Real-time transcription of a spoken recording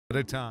at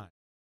a time.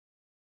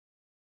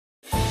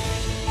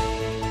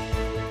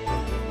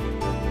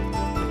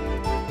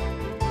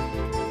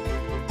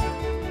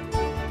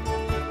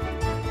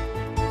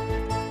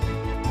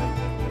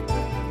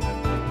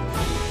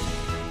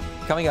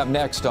 Coming up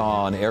next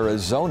on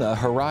Arizona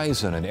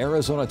Horizon, an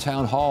Arizona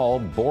town hall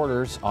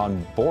borders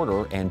on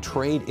border and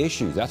trade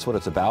issues. That's what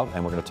it's about,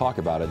 and we're going to talk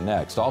about it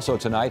next. Also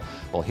tonight,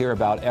 we'll hear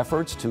about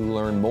efforts to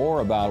learn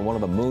more about one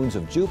of the moons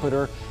of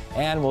Jupiter,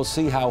 and we'll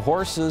see how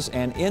horses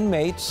and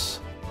inmates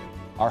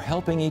are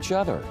helping each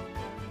other.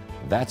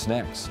 That's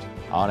next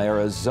on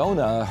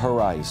Arizona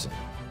Horizon.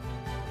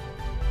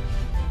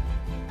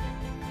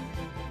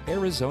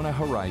 Arizona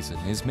Horizon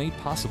is made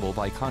possible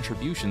by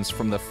contributions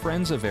from the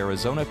Friends of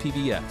Arizona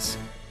PBS,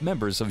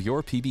 members of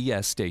your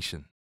PBS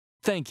station.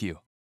 Thank you.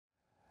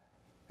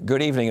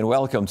 Good evening and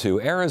welcome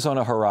to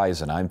Arizona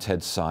Horizon. I'm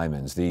Ted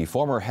Simons. The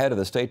former head of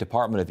the State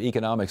Department of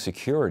Economic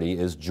Security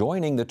is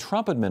joining the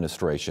Trump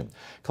administration.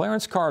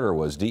 Clarence Carter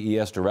was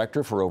DES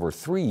director for over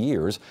 3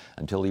 years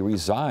until he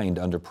resigned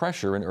under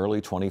pressure in early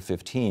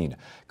 2015.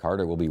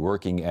 Carter will be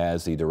working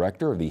as the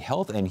director of the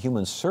Health and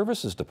Human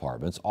Services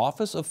Department's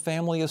Office of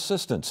Family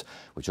Assistance,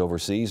 which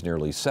oversees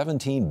nearly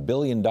 $17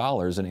 billion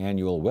in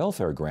annual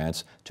welfare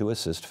grants to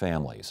assist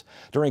families.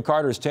 During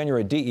Carter's tenure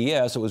at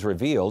DES, it was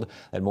revealed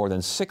that more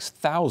than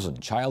 6,000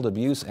 child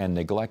abuse and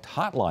neglect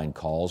hotline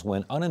calls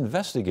went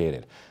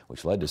uninvestigated,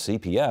 which led to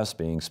CPS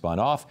being spun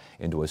off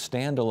into a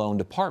standalone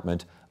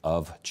department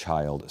of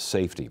child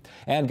safety.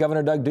 And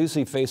Governor Doug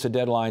Ducey faced a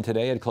deadline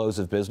today at close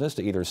of business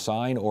to either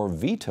sign or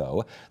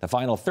veto the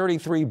final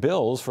 33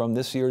 bills from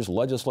this year's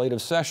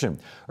legislative session.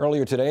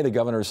 Earlier today, the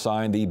governor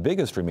signed the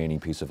biggest remaining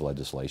piece of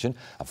legislation,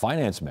 a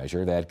finance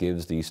measure that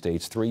gives the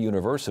state's 3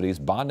 universities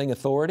bonding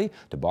authority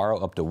to borrow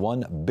up to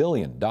 $1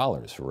 billion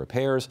for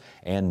repairs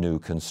and new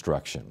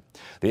construction.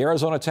 The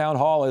Arizona Town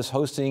Hall is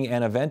hosting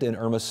an event in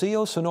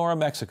Hermosillo, Sonora,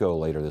 Mexico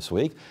later this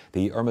week.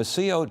 The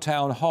Hermosillo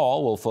Town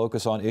Hall will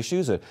focus on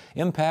issues that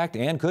impact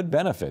and could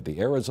benefit the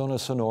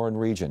Arizona-Sonoran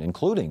region,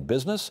 including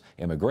business,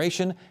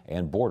 immigration,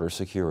 and border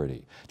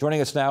security.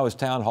 Joining us now is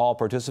Town Hall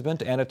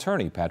participant and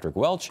attorney Patrick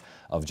Welch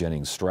of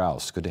Jennings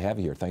Strauss. Good to have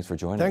you here. Thanks for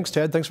joining us. Thanks,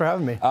 Ted. Thanks for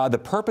having me. The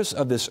purpose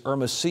of this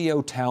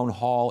Hermosillo Town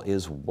Hall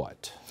is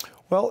what?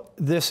 Well,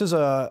 this is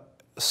a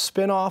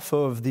spin-off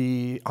of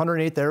the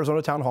 108th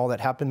Arizona Town Hall that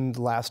happened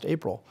last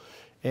April.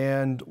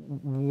 And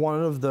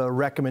one of the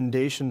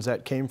recommendations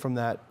that came from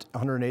that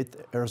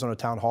 108th Arizona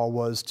Town Hall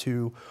was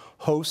to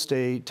host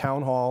a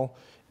town hall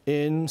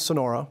in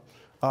Sonora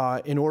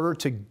in order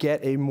to get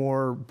a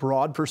more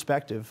broad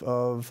perspective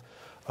of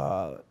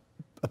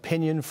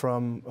opinion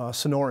from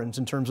Sonorans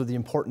in terms of the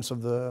importance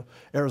of the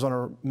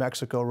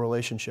Arizona-Mexico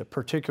relationship,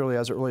 particularly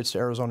as it relates to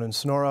Arizona and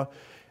Sonora,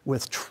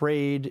 with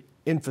trade,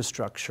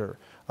 infrastructure,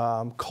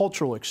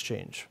 cultural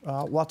exchange,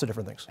 lots of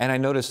different things. And I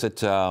noticed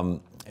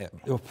that,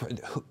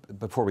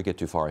 before we get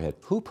too far ahead,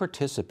 who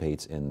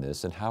participates in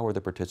this and how are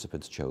the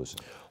participants chosen?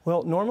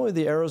 Well, normally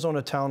the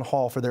Arizona Town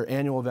Hall, for their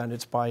annual event,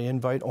 it's by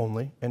invite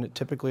only, and it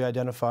typically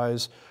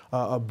identifies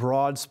a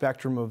broad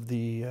spectrum of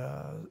the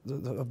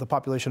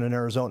population in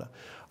Arizona.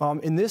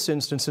 In this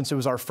instance, since it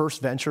was our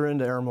first venture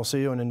into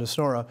Hermosillo and into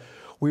Sonora,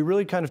 we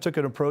really kind of took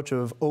an approach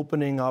of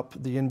opening up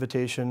the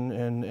invitation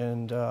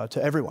and to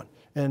everyone.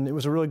 And it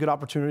was a really good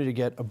opportunity to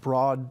get a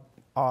broad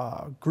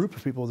group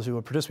of people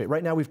to participate.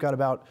 Right now we've got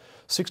about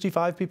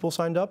 65 people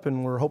signed up,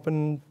 and we're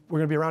hoping we're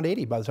going to be around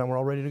 80 by the time we're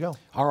all ready to go.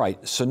 All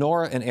right,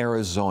 Sonora and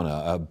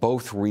Arizona,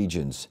 both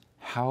regions,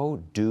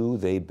 how do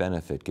they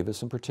benefit? Give us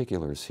some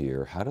particulars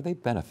here. How do they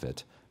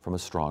benefit from a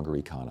stronger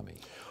economy?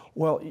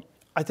 Well,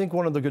 I think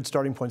one of the good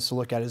starting points to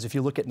look at is if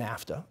you look at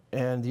NAFTA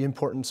and the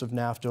importance of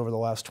NAFTA over the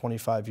last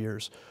 25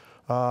 years.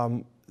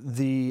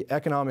 The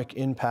economic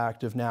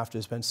impact of NAFTA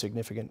has been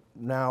significant.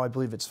 Now I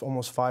believe it's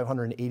almost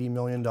 $580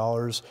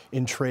 million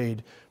in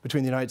trade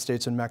between the United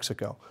States and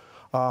Mexico.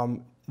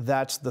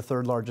 That's the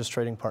 3rd largest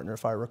trading partner,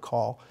 if I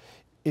recall.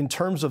 In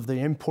terms of the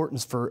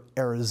importance for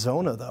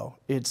Arizona, though,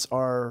 it's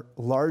our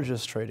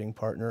largest trading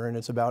partner, and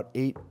it's about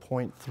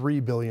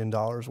 $8.3 billion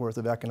worth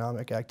of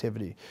economic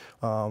activity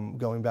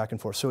going back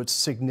and forth. So it's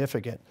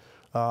significant.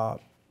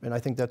 And I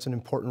think that's an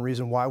important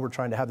reason why we're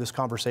trying to have this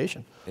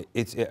conversation.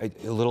 It's a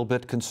little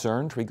bit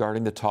concerned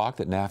regarding the talk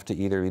that NAFTA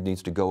either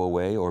needs to go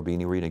away or be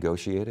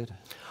renegotiated?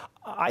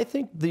 I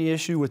think the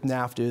issue with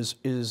NAFTA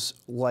is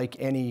like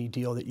any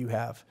deal that you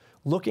have.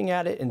 Looking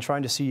at it and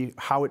trying to see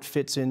how it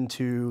fits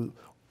into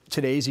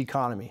today's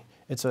economy.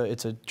 It's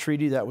a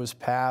treaty that was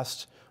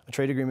passed, a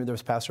trade agreement that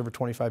was passed over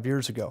 25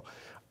 years ago.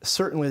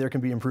 Certainly there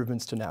can be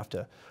improvements to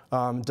NAFTA.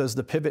 Does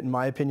the pivot, in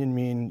my opinion,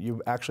 mean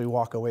you actually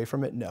walk away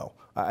from it? No.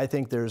 I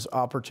think there's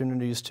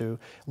opportunities to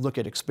look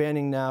at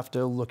expanding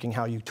NAFTA, looking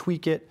how you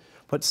tweak it,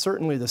 but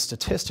certainly the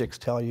statistics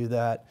tell you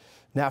that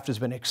NAFTA has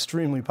been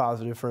extremely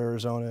positive for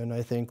Arizona, and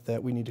I think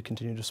that we need to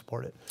continue to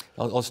support it.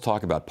 Let's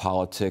talk about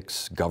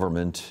politics,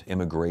 government,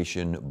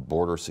 immigration,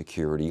 border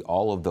security,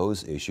 all of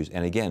those issues,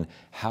 and again,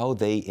 how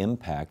they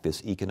impact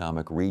this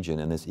economic region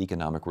and this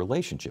economic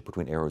relationship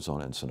between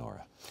Arizona and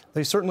Sonora.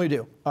 They certainly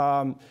do.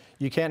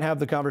 You can't have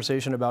the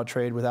conversation about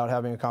trade without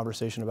having a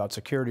conversation about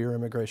security or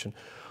immigration.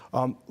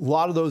 A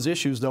lot of those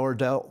issues, though, are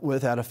dealt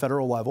with at a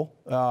federal level.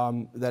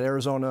 That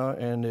Arizona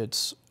and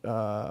its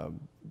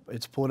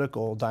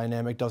political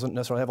dynamic doesn't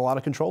necessarily have a lot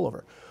of control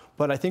over.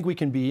 But I think we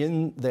can be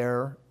in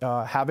there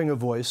having a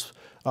voice,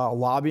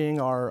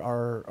 lobbying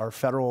our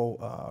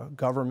federal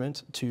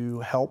government to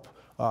help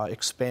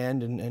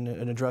expand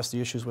and address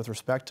the issues with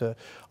respect to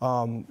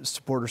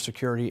border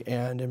security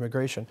and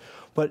immigration.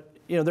 But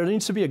there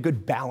needs to be a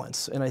good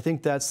balance, and I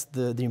think that's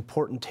the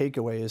important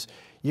takeaway is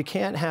you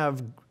can't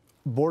have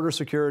border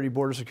security,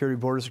 border security,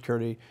 border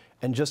security,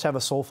 and just have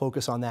a sole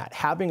focus on that.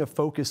 Having a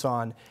focus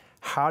on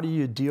how do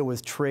you deal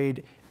with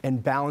trade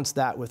and balance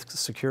that with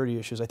security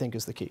issues, I think,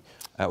 is the key.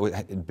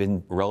 It's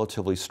been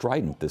relatively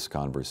strident, this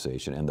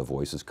conversation, and the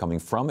voices coming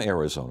from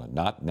Arizona,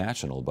 not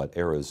national, but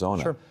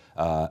Arizona.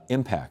 Sure.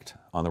 Impact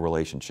on the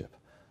relationship.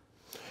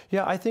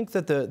 Yeah, I think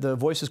that the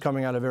voices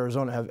coming out of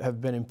Arizona have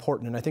been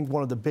important. And I think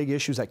one of the big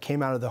issues that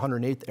came out of the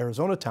 108th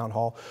Arizona Town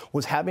Hall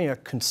was having a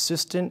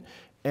consistent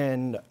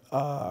and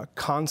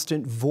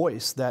constant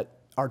voice that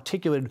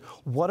articulated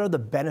what are the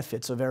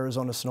benefits of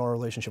Arizona-Sonora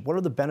relationship, what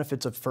are the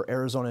benefits for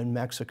Arizona and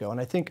Mexico, and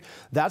I think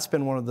that's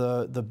been one of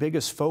the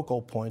biggest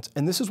focal points,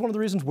 and this is one of the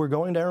reasons we're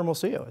going to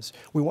Hermosillo, is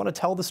we want to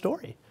tell the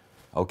story.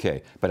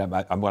 Okay, but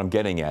what I'm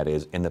getting at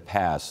is, in the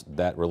past,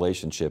 that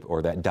relationship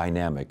or that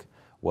dynamic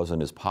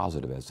wasn't as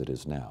positive as it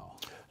is now.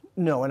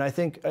 No, and I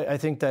think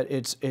that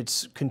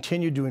it's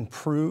continued to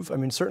improve. I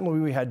mean, certainly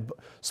we had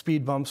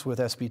speed bumps with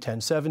SB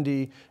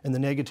 1070 and the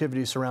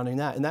negativity surrounding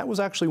that, and that was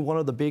actually one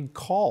of the big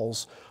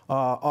calls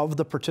of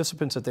the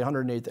participants at the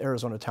 108th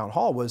Arizona Town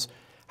Hall was,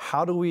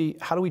 how do we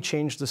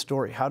change the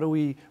story? How do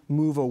we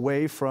move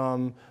away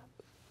from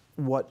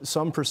what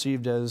some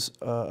perceived as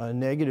a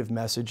negative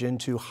message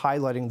into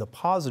highlighting the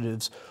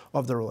positives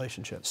of the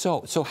relationship?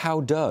 So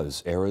how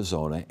does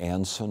Arizona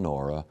and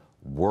Sonora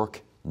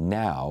work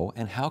now,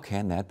 and how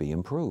can that be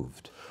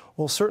improved?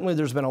 Well, certainly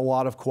there's been a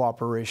lot of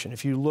cooperation.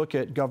 If you look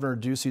at Governor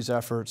Ducey's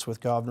efforts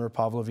with Governor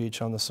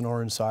Pavlovich on the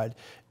Sonoran side,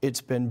 it's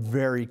been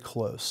very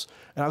close.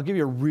 And I'll give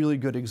you a really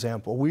good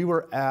example. We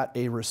were at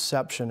a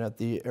reception at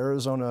the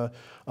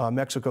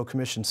Arizona-Mexico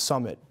Commission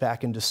Summit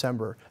back in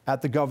December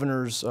at the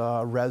governor's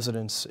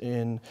residence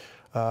in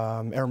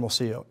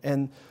Hermosillo.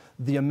 And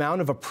the amount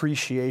of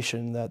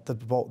appreciation that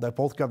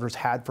both governors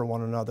had for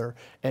one another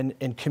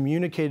and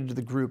communicated to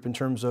the group in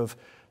terms of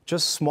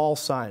just small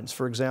signs.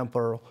 For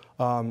example,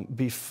 I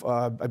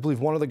believe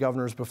one of the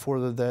governors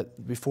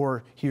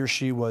before he or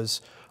she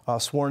was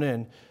sworn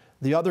in,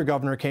 the other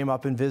governor came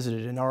up and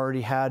visited and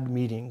already had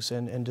meetings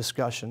and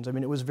discussions. I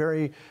mean, it was a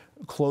very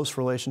close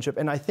relationship.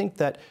 And I think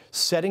that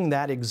setting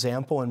that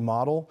example and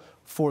model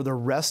for the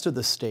rest of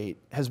the state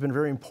has been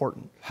very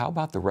important. How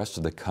about the rest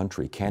of the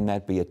country? Can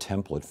that be a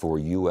template for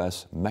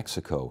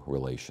U.S.-Mexico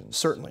relations?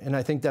 Certainly, and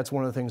I think that's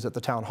one of the things that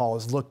the town hall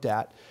has looked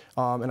at,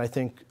 and I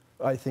think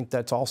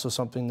that's also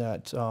something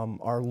that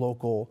our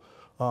local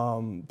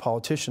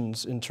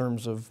politicians, in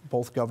terms of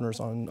both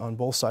governors on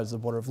both sides of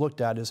the border, have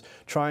looked at, is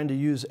trying to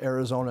use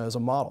Arizona as a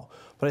model.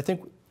 But I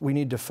think we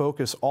need to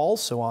focus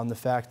also on the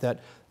fact that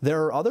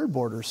there are other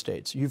border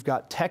states. You've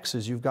got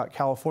Texas, you've got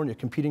California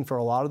competing for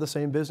a lot of the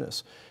same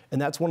business.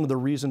 And that's one of the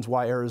reasons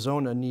why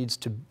Arizona needs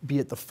to be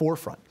at the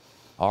forefront.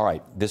 All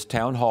right, this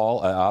town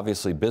hall,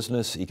 obviously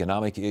business,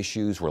 economic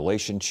issues,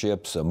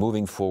 relationships,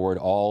 moving forward,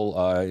 all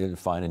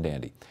fine and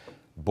dandy.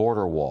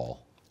 Border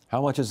wall,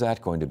 how much is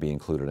that going to be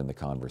included in the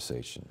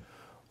conversation?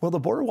 Well, the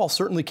border wall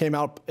certainly came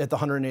out at the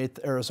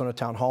 108th Arizona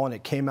Town Hall, and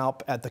it came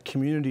out at the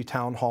community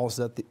town halls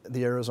that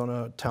the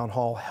Arizona Town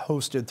Hall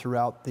hosted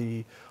throughout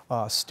the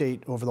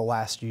state over the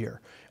last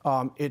year.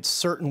 It's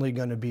certainly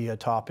going to be a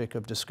topic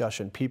of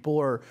discussion. People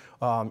are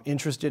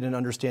interested in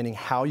understanding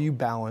how you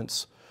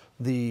balance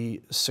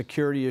the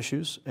security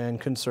issues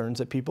and concerns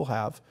that people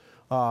have,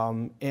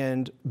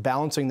 and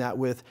balancing that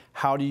with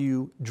how do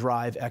you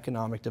drive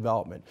economic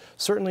development.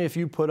 Certainly, if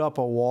you put up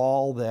a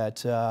wall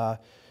that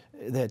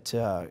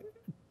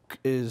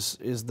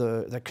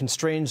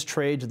constrains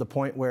trade to the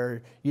point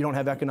where you don't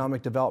have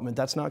economic development,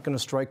 that's not going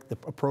to strike the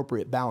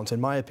appropriate balance,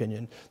 in my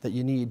opinion, that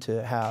you need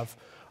to have.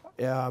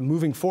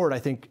 Moving forward, I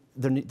think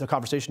the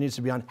conversation needs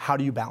to be on how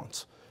do you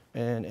balance,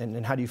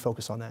 and how do you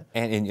focus on that.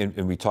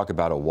 And we talk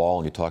about a wall,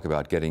 and you talk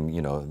about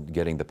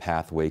getting the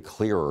pathway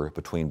clearer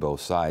between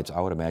both sides. I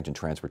would imagine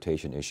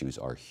transportation issues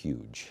are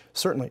huge.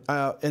 Certainly,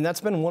 and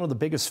that's been one of the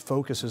biggest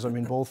focuses.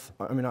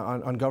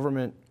 On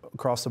government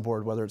across the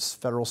board, whether it's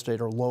federal,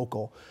 state, or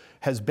local,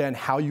 has been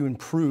how you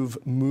improve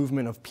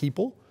movement of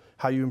people,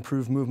 how you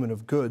improve movement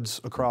of goods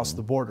across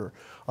the border.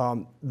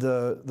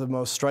 The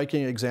most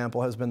striking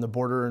example has been the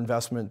border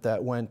investment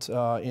that went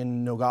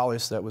in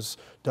Nogales that was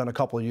done a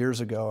couple of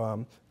years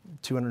ago.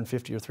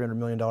 $250 or $300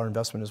 million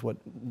investment is what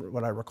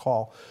I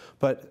recall.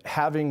 But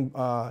having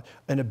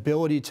an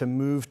ability to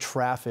move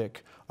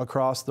traffic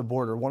across the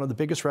border, one of the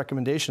biggest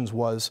recommendations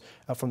was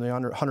from the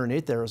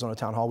 108th Arizona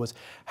Town Hall was,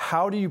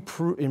 how do you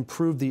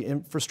improve the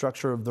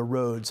infrastructure of the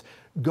roads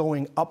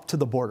going up to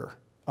the border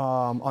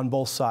on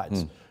both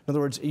sides? In other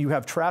words, you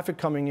have traffic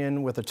coming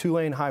in with a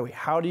 2-lane highway.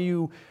 How do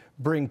you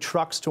bring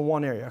trucks to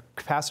one area,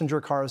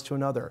 passenger cars to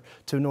another,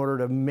 in order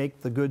to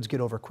make the goods get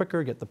over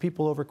quicker, get the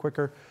people over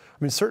quicker? I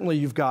mean, certainly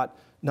you've got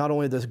not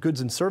only the goods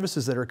and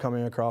services that are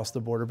coming across the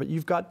border, but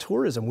you've got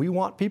tourism. We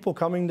want people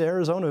coming to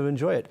Arizona to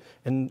enjoy it.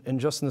 And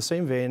just in the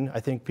same vein, I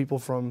think people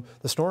from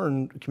the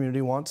Sonoran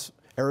community wants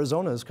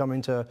Arizona's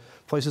coming to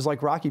places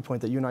like Rocky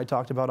Point that you and I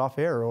talked about off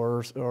air,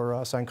 or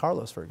San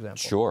Carlos, for example.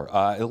 Sure.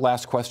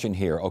 Last question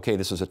here. Okay,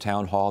 this is a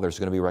town hall. There's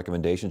going to be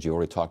recommendations. You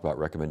already talked about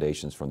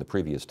recommendations from the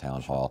previous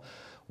town hall.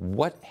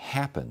 What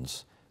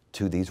happens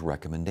to these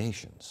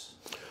recommendations?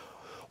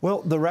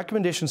 Well, the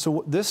recommendation,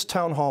 so this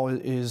town hall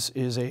is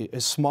a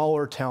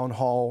smaller town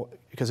hall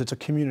because it's a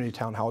community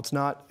town hall. It's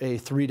not a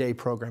 3-day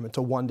program, it's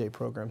a 1-day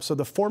program. So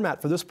the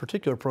format for this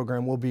particular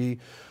program will be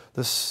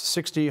the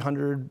 60,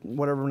 100,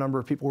 whatever number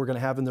of people we're going to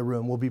have in the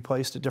room will be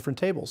placed at different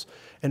tables.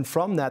 And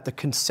from that, the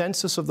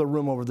consensus of the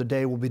room over the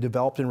day will be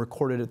developed and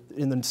recorded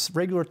in the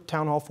regular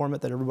town hall format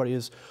that everybody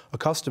is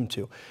accustomed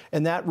to.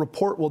 And that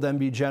report will then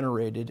be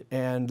generated,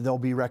 and there'll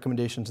be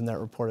recommendations in that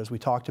report, as we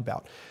talked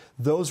about.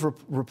 Those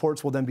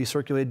reports will then be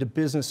circulated to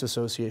business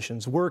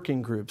associations,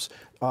 working groups,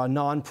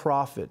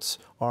 nonprofits,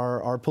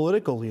 our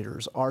political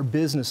leaders, our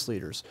business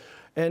leaders.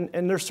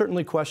 And there's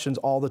certainly questions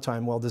all the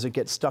time, well, does it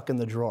get stuck in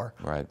the drawer?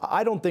 Right.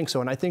 I don't think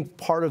so. And I think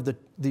part of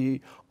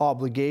the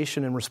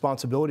obligation and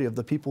responsibility of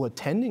the people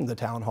attending the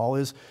town hall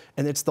is,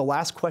 and it's the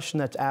last question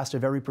that's asked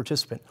of every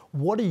participant,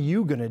 what are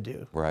you going to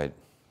do? Right.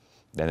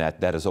 And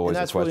that is always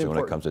the question really when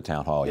it comes to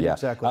town hall. Yeah,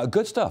 exactly.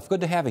 Good stuff.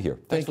 Good to have you here.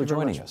 Thanks for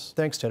joining us.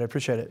 Thanks, Ted. I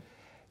appreciate it.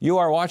 You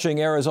are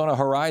watching Arizona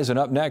Horizon.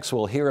 Up next,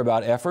 we'll hear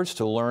about efforts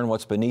to learn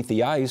what's beneath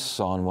the ice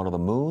on one of the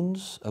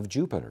moons of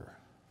Jupiter.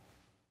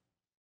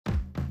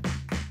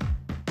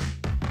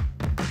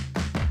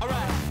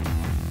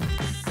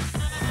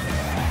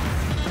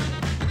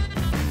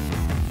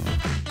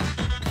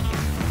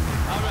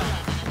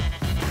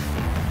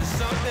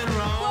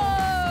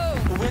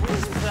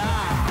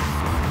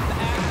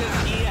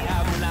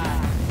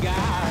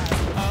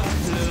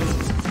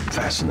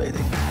 Fascinating.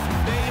 Baby,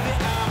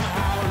 I'm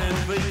howling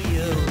for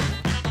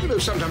you. You know,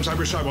 sometimes I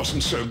wish I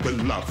wasn't so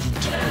beloved.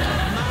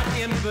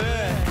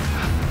 Mockingbird,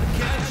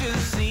 can't you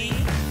see?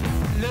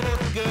 Little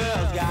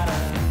girl's got a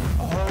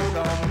hold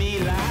on me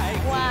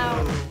like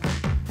wow. glue.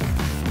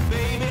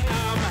 Baby,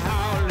 I'm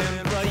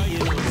howling for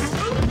you.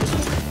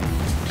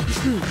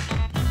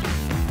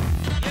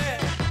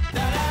 Yeah.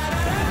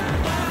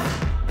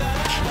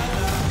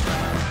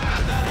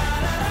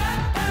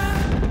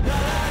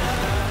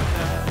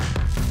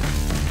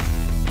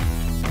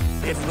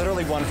 It's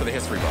literally one for the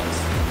history books.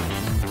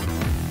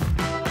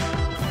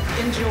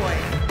 Enjoy.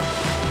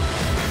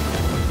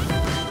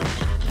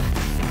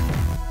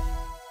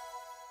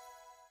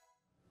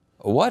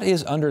 What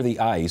is under the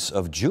ice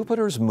of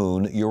Jupiter's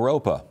moon,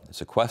 Europa?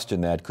 It's a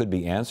question that could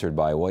be answered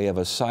by way of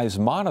a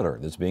seismometer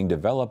that's being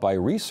developed by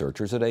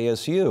researchers at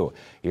ASU.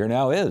 Here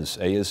now is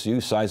ASU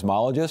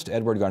seismologist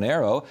Edward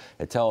Garnero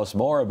to tell us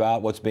more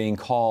about what's being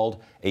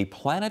called a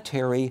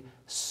planetary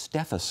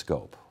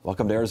stethoscope.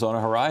 Welcome to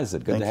Arizona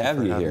Horizon. Good to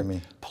have you here.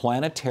 Me.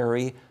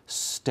 Planetary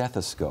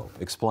stethoscope.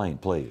 Explain,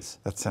 please.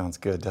 That sounds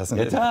good, doesn't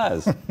it? It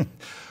does.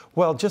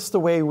 Well, just the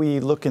way we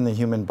look in the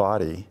human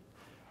body,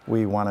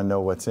 we want to know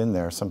what's in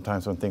there.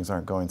 Sometimes when things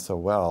aren't going so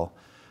well,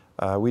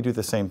 we do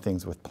the same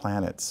things with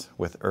planets,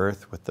 with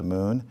Earth, with the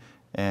moon.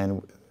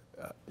 And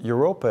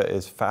Europa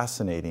is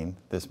fascinating,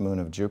 this moon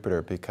of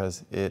Jupiter,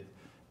 because it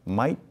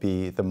might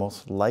be the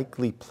most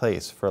likely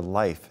place for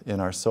life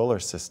in our solar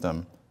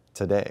system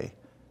today,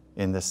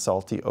 in this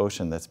salty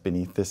ocean that's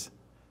beneath this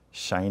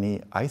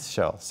shiny ice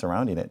shell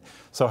surrounding it.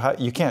 So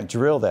you can't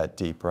drill that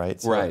deep, right?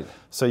 Right.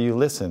 So you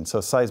listen. So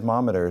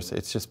seismometers,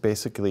 it's just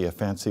basically a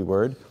fancy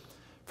word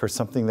for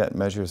something that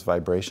measures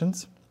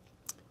vibrations.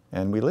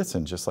 And we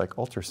listen, just like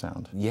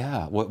ultrasound.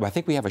 Yeah, well, I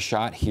think we have a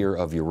shot here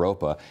of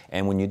Europa,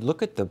 and when you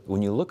look at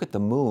the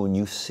moon,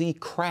 you see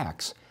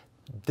cracks.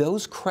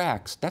 Those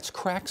cracks, that's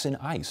cracks in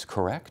ice,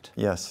 correct?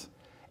 Yes.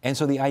 And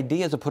so the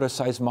idea is to put a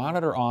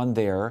seismometer on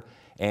there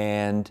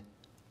and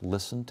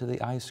listen to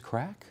the ice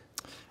crack?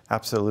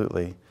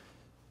 Absolutely.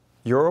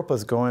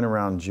 Europa's going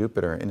around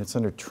Jupiter, and it's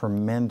under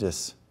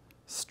tremendous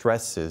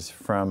stresses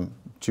from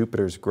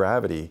Jupiter's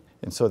gravity.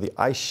 And so the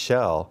ice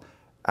shell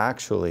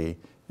actually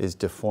is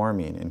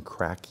deforming and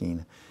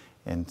cracking.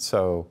 And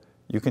so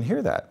you can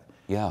hear that.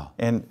 Yeah.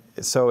 And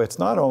so it's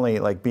not only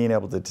like being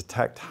able to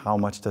detect how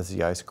much does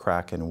the ice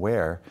crack and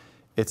where,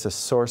 it's a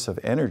source of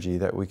energy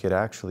that we could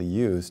actually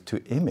use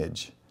to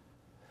image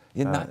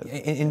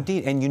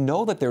Indeed, and you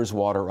know that there's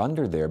water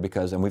under there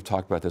because, and we've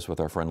talked about this with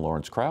our friend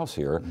Lawrence Krauss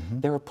here,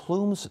 there are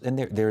plumes, and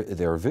there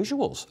are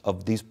visuals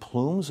of these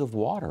plumes of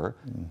water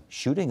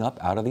shooting up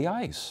out of the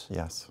ice.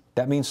 Yes.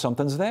 That means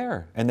something's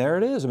there, and there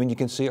it is. I mean, you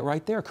can see it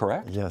right there,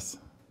 correct? Yes.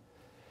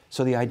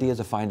 So the idea is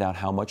to find out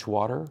how much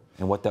water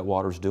and what that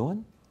water's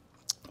doing?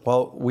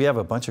 Well, we have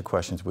a bunch of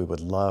questions we would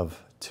love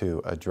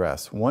to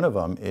address. One of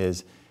them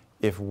is,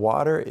 if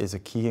water is a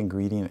key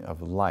ingredient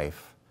of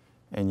life,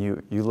 and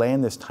you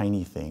land this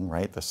tiny thing,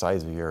 right, the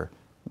size of your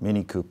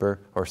Mini Cooper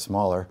or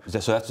smaller. So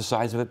that's the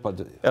size of it?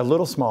 But a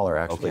little smaller,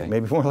 actually. Okay.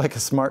 Maybe more like a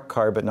smart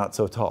car, but not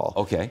so tall.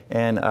 Okay.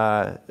 And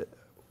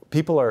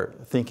people are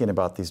thinking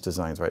about these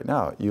designs right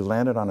now. You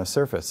land it on a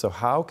surface. So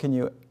how can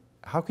you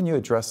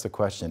address the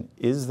question,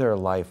 is there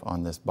life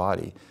on this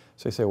body?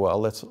 So you say, well,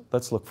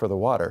 let's look for the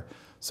water.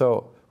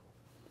 So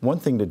one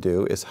thing to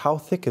do is, how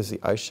thick is the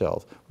ice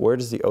shelf? Where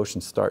does the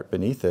ocean start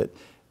beneath it?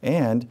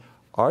 And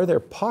are there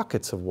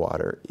pockets of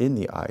water in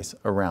the ice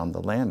around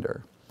the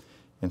lander?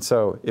 And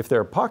so if there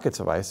are pockets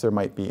of ice, there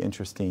might be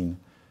interesting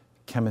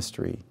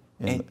chemistry.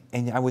 And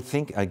I would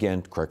think,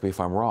 again, correct me if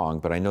I'm wrong,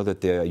 but I know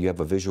that you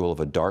have a visual of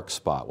a dark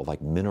spot with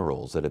like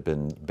minerals that have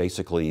been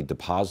basically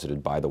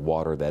deposited by the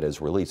water that is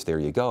released. There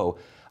you go.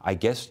 I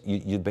guess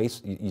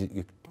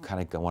you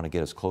kind of want to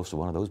get as close to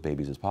one of those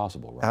babies as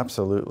possible, right?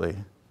 Absolutely.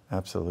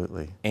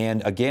 Absolutely.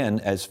 And again,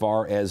 as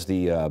far as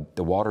the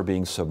water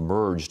being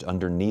submerged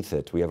underneath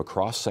it, we have a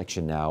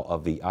cross-section now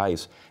of the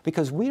ice,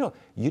 because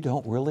you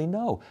don't really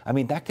know. I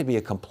mean, that could be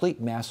a complete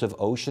massive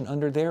ocean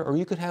under there, or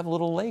you could have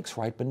little lakes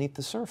right beneath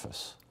the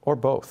surface. Or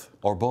both.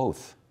 Or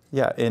both.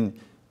 Yeah, and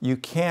you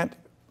can't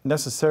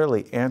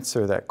necessarily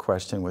answer that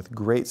question with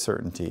great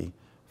certainty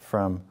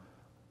from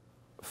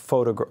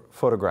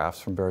photographs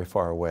from very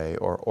far away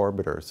or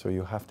orbiters, so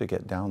you have to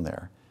get down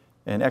there.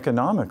 And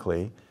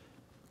economically,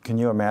 can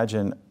you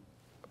imagine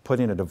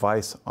putting a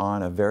device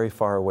on a very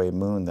far away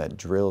moon that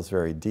drills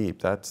very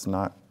deep? That's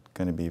not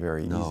going to be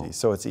very easy.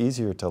 So it's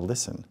easier to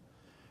listen.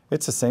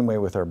 It's the same way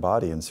with our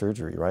body in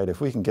surgery, right?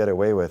 If we can get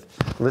away with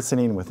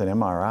listening with an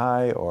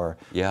MRI or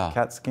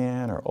CAT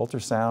scan or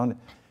ultrasound,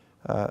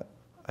 I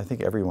think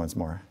everyone's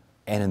more.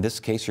 And in this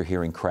case, you're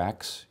hearing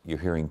cracks, you're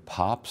hearing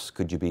pops.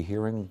 Could you be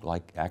hearing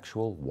like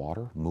actual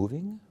water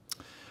moving?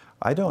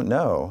 I don't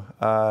know.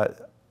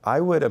 I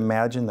would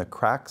imagine the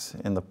cracks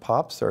and the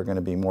pops are going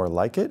to be more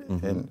like it,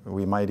 and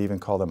we might even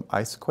call them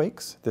ice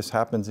quakes. This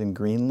happens in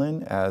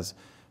Greenland as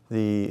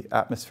the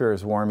atmosphere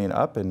is warming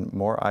up and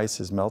more ice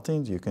is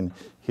melting. You can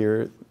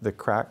hear the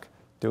crack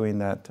doing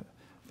that,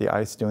 the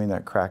ice doing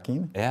that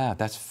cracking. Yeah,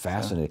 that's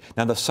fascinating.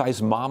 Now the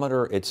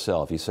seismometer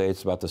itself, you say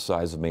it's about the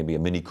size of maybe a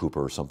Mini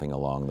Cooper or something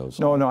along those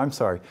lines. No, I'm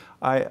sorry.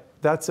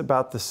 That's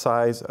about the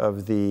size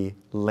of the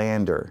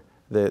lander,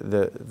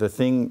 the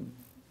thing,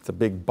 the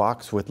big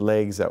box with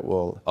legs that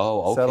will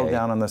settle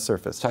down on the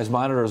surface.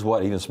 Seismometer is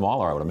what, even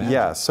smaller, I would imagine?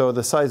 Yeah, so the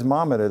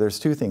seismometer, there's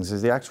two things.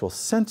 There's the actual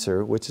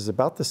sensor, which is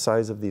about the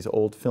size of these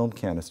old film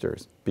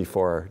canisters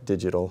before our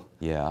digital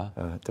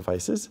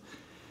devices.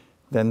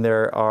 Then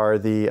there are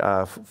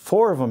the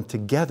 4 of them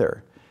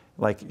together,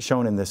 like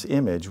shown in this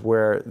image,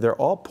 where they're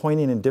all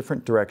pointing in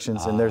different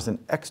directions, and there's an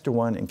extra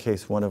one in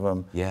case one of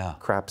them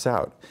craps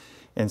out.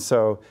 And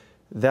so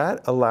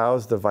that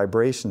allows the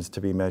vibrations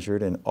to be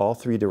measured in all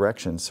 3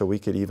 directions, so we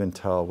could even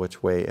tell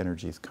which way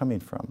energy is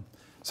coming from.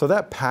 So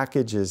that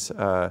package is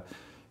a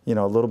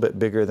little bit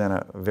bigger than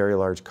a very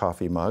large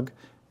coffee mug,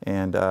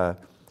 and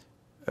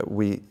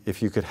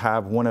if you could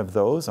have one of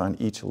those on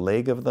each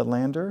leg of the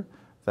lander,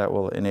 that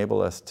will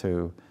enable us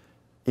to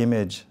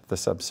image the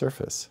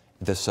subsurface.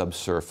 The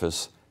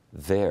subsurface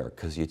there,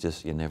 because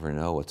you never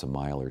know what's a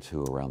mile or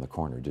 2 around the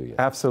corner, do you?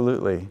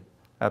 Absolutely,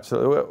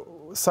 absolutely.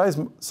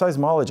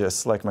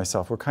 Seismologists like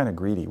myself, we're kind of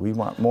greedy. We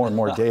want more and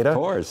more data,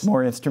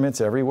 more instruments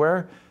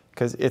everywhere,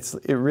 because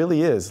it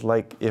really is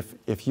like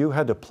if you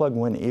had to plug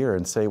one ear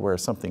and say where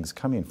something's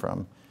coming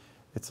from,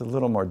 it's a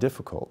little more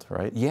difficult,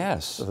 right?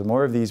 Yes. So the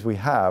more of these we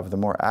have, the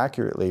more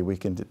accurately we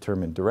can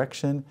determine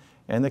direction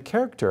and the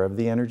character of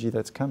the energy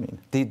that's coming.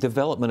 The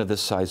development of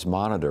this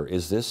seismometer,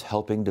 is this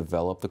helping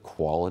develop the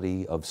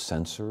quality of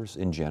sensors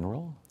in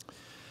general?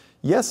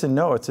 Yes and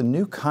no. It's a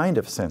new kind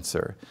of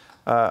sensor.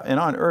 And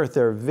on Earth,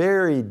 there are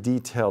very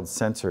detailed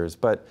sensors,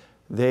 but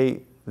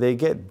they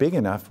get big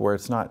enough where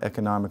it's not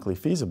economically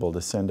feasible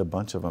to send a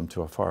bunch of them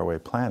to a faraway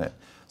planet.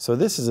 So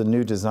this is a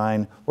new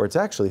design where it's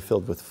actually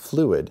filled with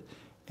fluid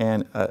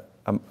and a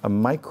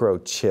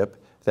microchip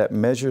that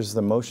measures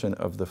the motion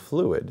of the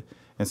fluid.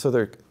 And so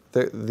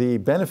the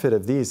benefit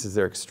of these is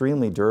they're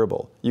extremely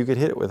durable. You could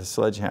hit it with a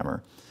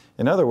sledgehammer.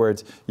 In other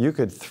words, you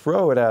could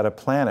throw it at a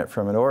planet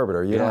from an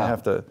orbiter. You don't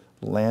have to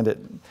land it.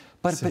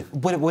 But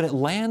when it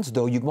lands,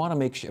 though, you'd want to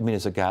make sure, I mean,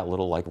 has it got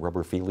little like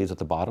rubber feelies at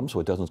the bottom so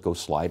it doesn't go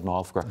sliding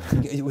off?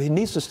 It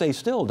needs to stay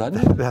still,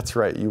 doesn't it? That's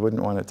right. You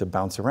wouldn't want it to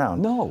bounce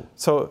around. No.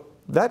 So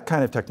that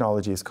kind of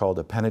technology is called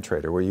a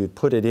penetrator, where you'd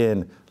put it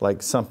in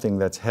like something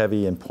that's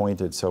heavy and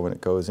pointed, so when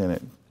it goes in,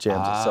 it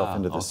jams itself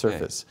into the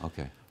surface.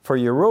 Okay. For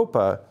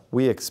Europa,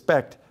 we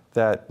expect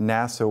that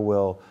NASA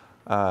will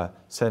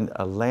send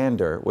a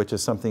lander, which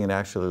is something that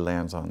actually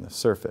lands on the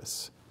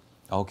surface.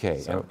 Okay,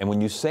 So, and when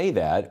you say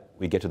that,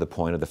 we get to the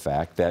point of the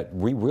fact that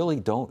we really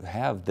don't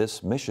have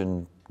this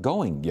mission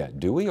going yet,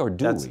 do we, or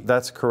do we?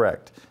 That's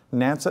correct.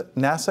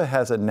 NASA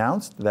has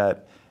announced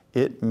that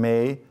it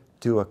may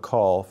do a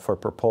call for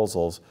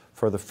proposals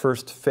for the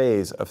first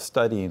phase of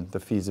studying the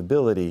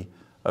feasibility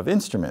of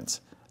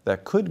instruments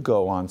that could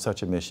go on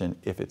such a mission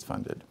if it's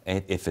funded.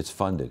 If it's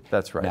funded.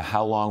 That's right. Now,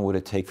 how long would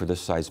it take for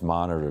this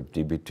seismometer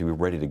to be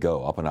ready to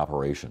go, up and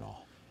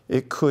operational?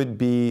 It could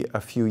be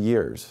a few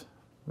years.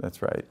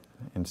 That's right.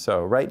 And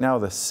so right now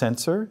the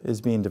sensor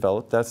is being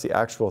developed. That's the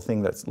actual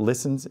thing that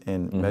listens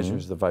and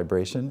measures the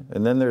vibration.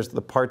 And then there's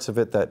the parts of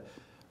it that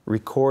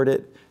record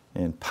it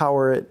and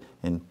power it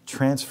and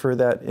transfer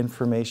that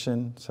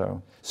information.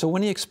 So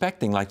when are you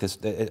expecting, like this,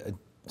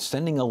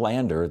 sending a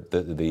lander,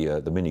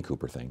 the Mini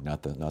Cooper thing,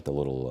 not the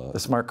little... the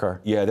smart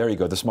car. Yeah, there you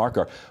go, the smart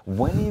car.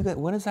 When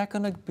is that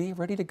going to be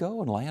ready to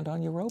go and land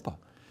on Europa?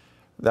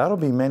 That'll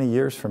be many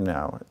years from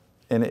now.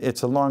 And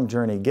it's a long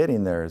journey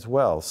getting there as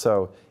well.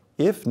 So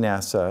if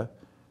NASA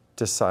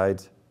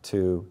decides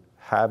to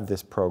have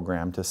this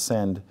program to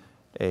send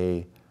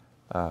a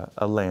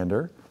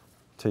lander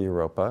to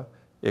Europa,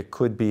 it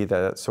could be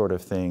that sort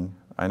of thing.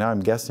 I know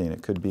I'm guessing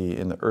it could be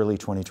in the early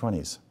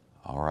 2020s.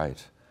 All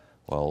right.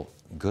 Well,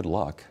 good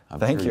luck. I'm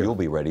Thank sure you. You'll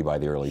be ready by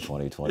the early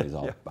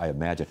 2020s, Yeah. I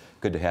imagine.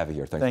 Good to have you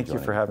here. Thank you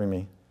for having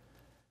me.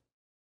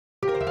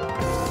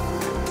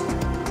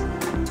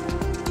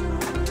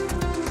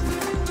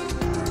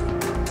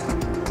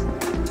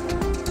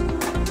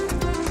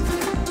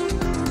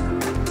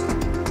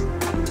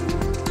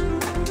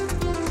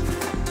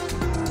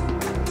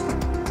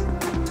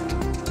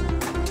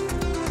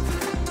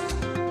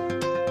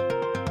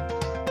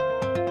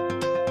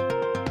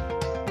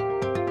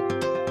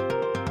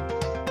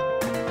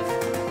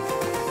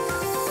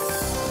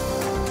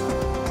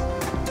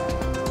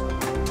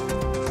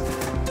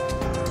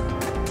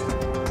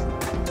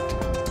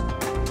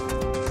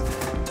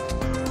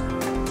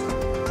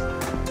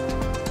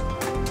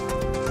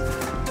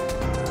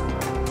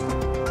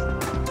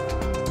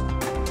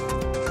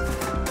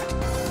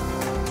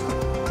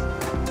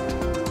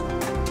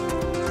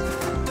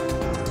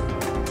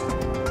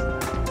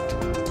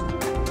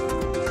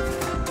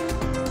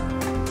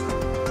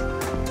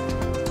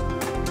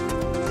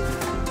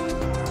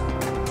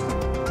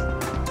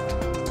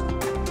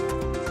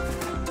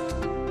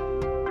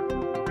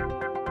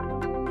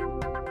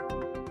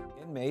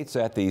 Inmates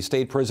at the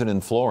state prison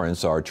in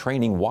Florence are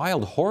training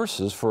wild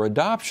horses for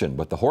adoption,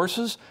 but the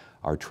horses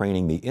are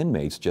training the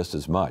inmates just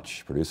as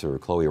much. Producer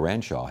Chloe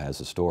Ranshaw has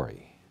the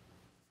story.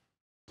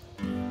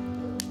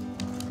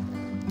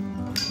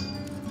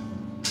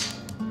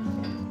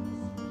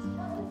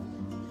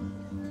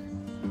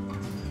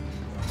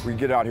 We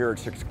get out here at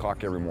 6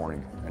 o'clock every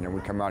morning, and then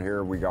we come out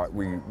here. We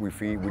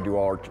feed. We do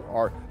all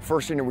our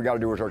first thing that we got to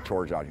do is our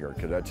chores out here,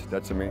 because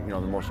that's the main, the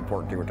most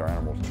important thing with our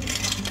animals.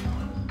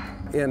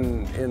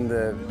 In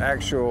the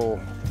actual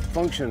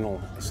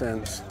functional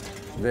sense,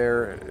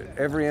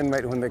 every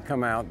inmate, when they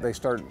come out, they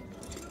start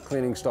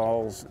cleaning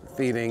stalls,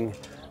 feeding.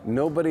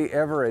 Nobody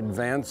ever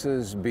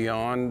advances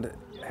beyond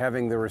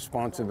having the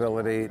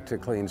responsibility to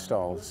clean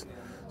stalls.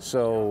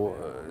 So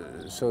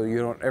you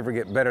don't ever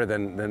get better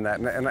than that.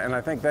 And I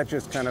think that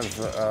just kind of,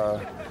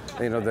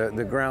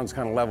 the ground's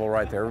kind of level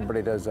right there.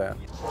 Everybody does that.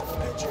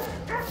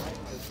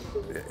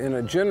 In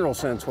a general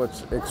sense,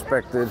 what's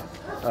expected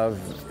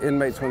of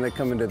inmates when they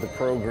come into the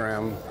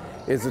program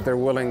is that they're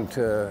willing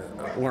to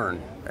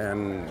learn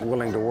and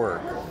willing to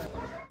work.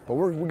 But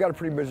we got a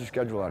pretty busy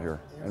schedule out here.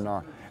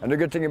 And the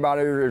good thing about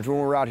it is when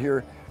we're out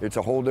here, it's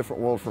a whole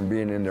different world from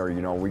being in there.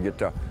 We get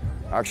to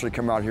actually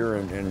come out here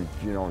and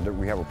that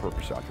we have a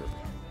purpose out here.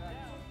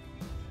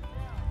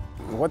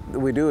 What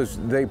we do is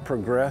they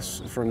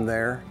progress from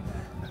there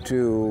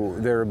to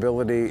their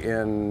ability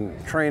in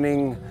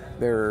training,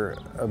 their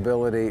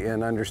ability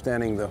in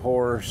understanding the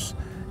horse,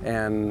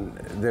 and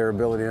their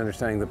ability in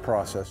understanding the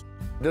process.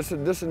 This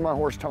is my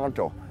horse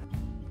Tonto.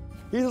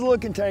 He's a little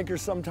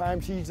cantankerous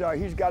sometimes. He's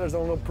got his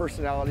own little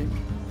personality.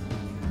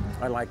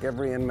 I like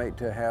every inmate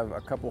to have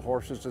a couple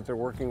horses that they're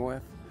working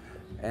with,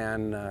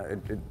 and a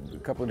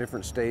couple of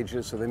different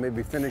stages, so they may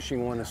be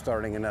finishing one and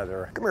starting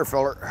another. Come here,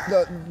 feller.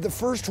 The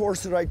first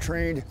horse that I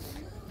trained,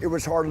 it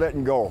was hard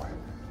letting go,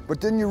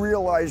 but then you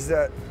realize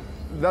that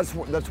that's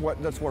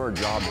what our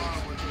job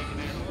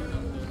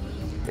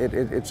is.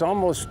 It's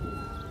almost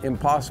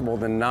impossible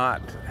to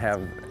not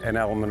have an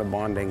element of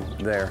bonding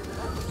there.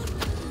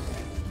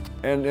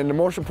 And the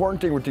most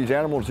important thing with these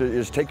animals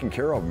is taking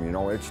care of them.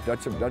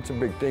 That's a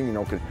big thing.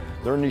 Because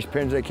they're in these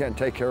pens, they can't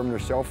take care of them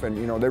themselves, and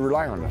they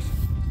rely on us.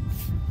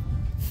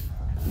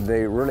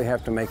 They really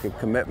have to make a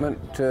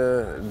commitment to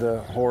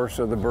the horse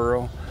or the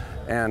burro,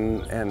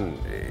 and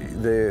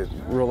the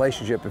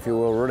relationship, if you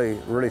will,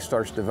 really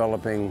starts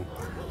developing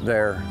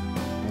there.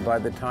 By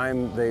the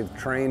time they've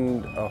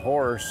trained a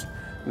horse,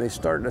 and they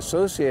start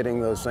associating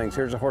those things.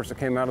 Here's a horse that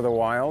came out of the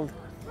wild,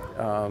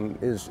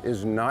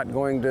 is not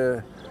going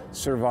to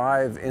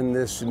survive in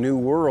this new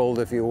world,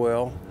 if you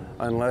will,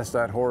 unless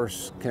that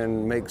horse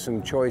can make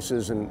some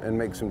choices and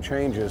make some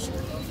changes.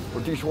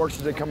 With these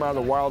horses, they come out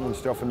of the wild and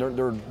stuff, and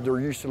they're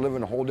used to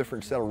living a whole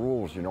different set of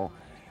rules, you know.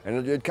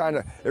 And it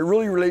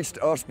really relates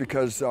to us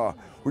because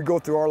we go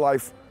through our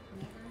life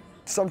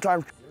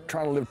sometimes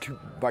trying to live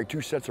by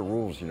two sets of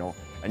rules, you know,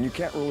 and you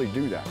can't really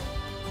do that.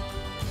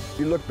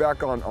 You look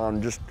back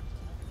on just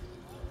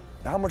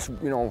how much,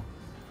 you know,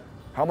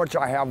 how much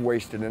I have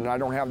wasted, and I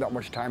don't have that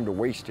much time to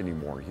waste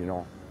anymore, you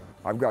know.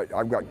 I've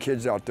got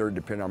kids out there that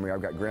depend on me.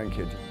 I've got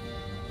grandkids.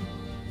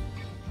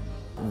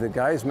 The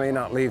guys may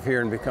not leave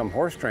here and become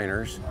horse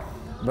trainers,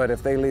 but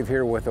if they leave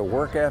here with a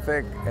work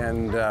ethic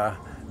and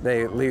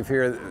they leave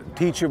here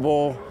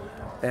teachable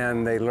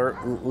and they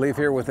leave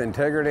here with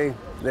integrity,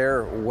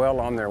 they're well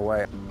on their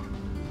way.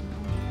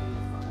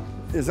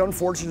 As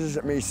unfortunate as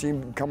it may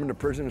seem, coming to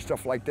prison and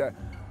stuff like that,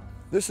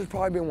 this has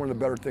probably been one of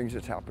the better things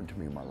that's happened to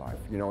me in my life.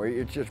 You know,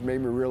 it just made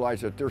me realize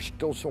that there's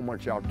still so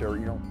much out there,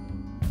 you know.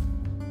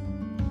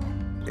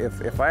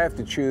 If I have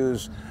to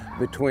choose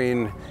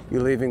between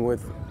you leaving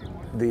with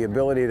the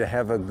ability to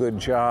have a good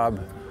job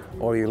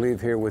or you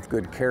leave here with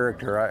good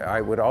character,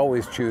 I would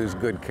always choose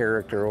good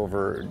character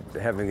over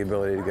having the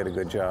ability to get a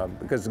good job,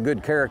 because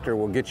good character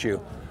will get you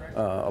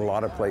a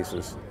lot of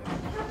places.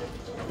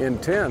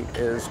 Intent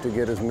is to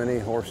get as many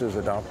horses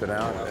adopted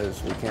out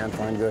as we can,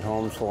 find good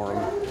homes for them,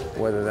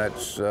 whether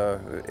that's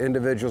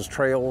individuals,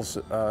 trail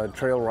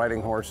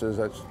riding horses,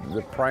 that's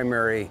the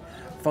primary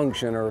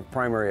function or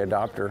primary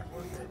adopter.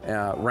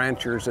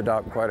 Ranchers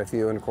adopt quite a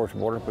few, and of course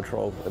Border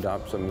Patrol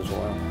adopts them as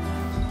well.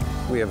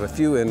 We have a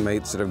few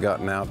inmates that have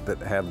gotten out that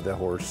have the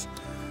horse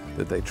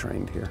that they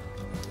trained here.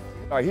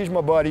 He's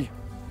my buddy.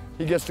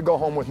 He gets to go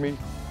home with me.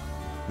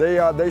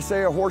 They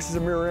say a horse is a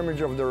mirror image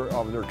of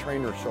their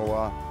trainer,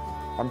 so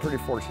I'm pretty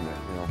fortunate,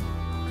 you know.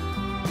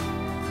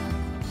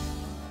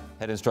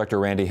 Head instructor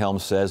Randy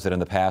Helms says that in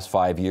the past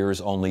 5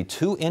 years, only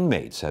 2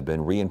 inmates have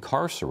been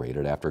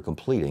reincarcerated after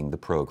completing the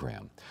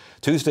program.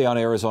 Tuesday on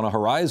Arizona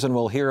Horizon,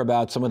 we'll hear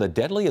about some of the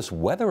deadliest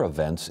weather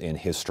events in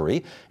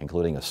history,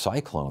 including a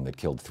cyclone that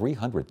killed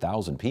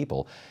 300,000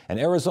 people. And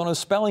Arizona's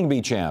Spelling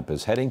Bee champ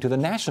is heading to the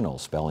National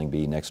Spelling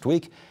Bee next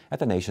week at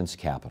the nation's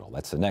capital.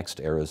 That's the next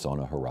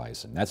Arizona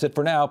Horizon. That's it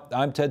for now.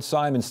 I'm Ted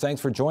Simons.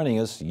 Thanks for joining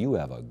us. You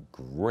have a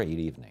great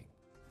evening.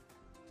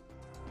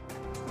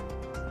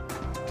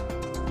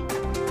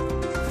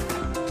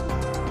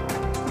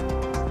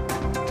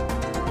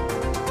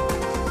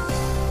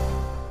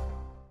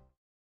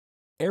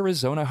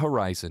 Arizona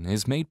Horizon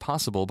is made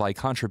possible by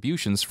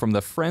contributions from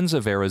the Friends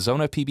of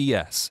Arizona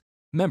PBS,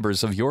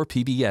 members of your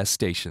PBS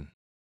station.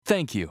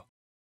 Thank you.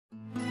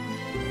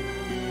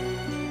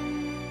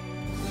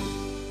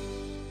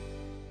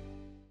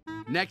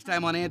 Next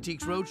time on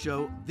Antiques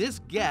Roadshow, this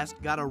guest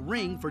got a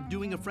ring for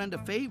doing a friend a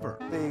favor.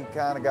 He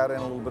kind of got in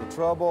a little bit of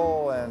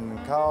trouble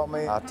and called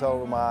me. I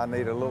told him I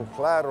need a little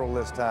collateral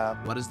this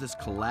time. What is this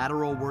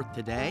collateral worth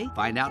today?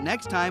 Find out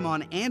next time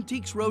on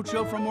Antiques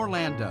Roadshow from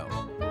Orlando.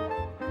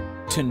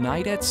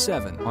 Tonight at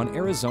 7 on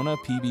Arizona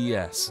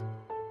PBS.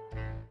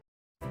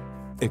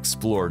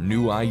 Explore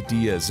new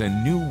ideas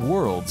and new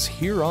worlds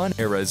here on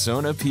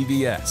Arizona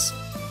PBS,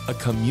 a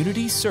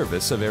community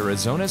service of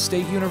Arizona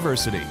State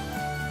University.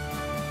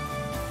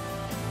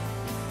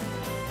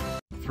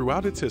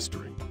 Throughout its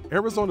history,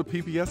 Arizona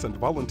PBS and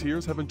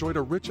volunteers have enjoyed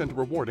a rich and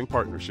rewarding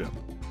partnership.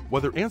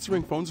 Whether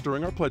answering phones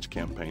during our pledge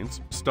campaigns,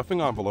 stuffing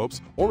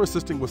envelopes, or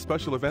assisting with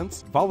special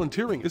events,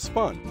 volunteering is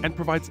fun and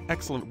provides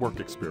excellent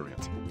work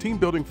experience, team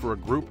building for a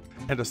group,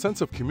 and a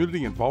sense of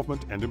community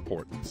involvement and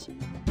importance.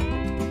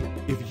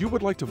 If you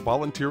would like to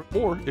volunteer,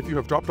 or if you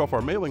have dropped off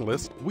our mailing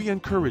list, we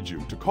encourage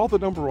you to call the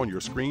number on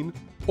your screen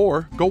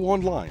or go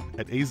online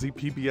at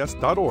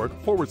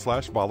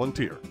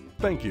azpbs.org/volunteer.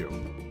 Thank you.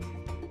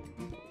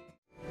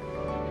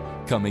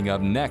 Coming up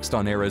next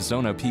on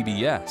Arizona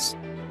PBS,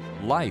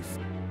 Life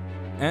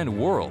and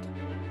World.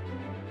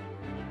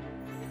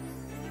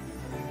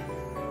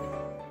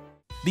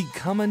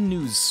 Become a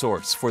news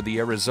source for the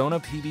Arizona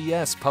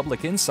PBS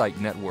Public Insight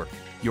Network.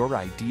 Your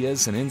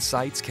ideas and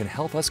insights can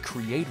help us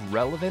create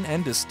relevant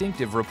and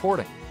distinctive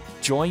reporting.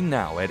 Join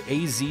now at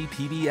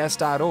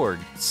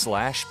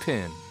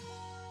azpbs.org/pin.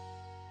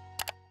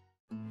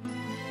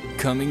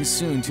 Coming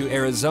soon to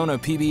Arizona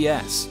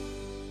PBS.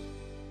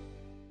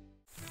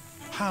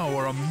 How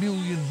are a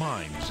million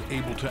minds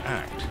able to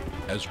act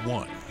as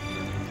one?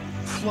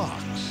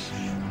 Flocks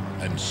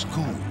and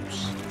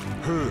schools,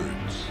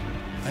 herds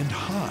and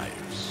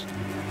hives.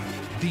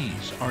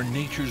 These are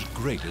nature's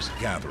greatest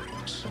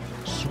gatherings,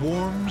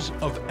 swarms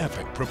of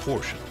epic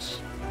proportions.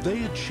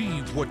 They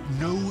achieve what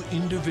no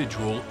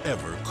individual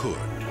ever could.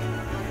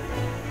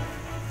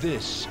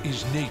 This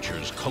is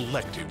nature's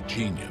collective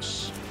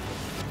genius.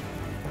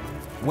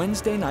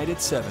 Wednesday night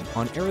at 7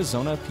 on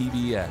Arizona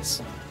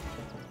PBS.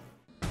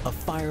 A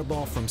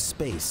fireball from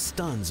space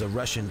stuns a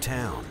Russian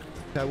town.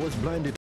 I was blinded.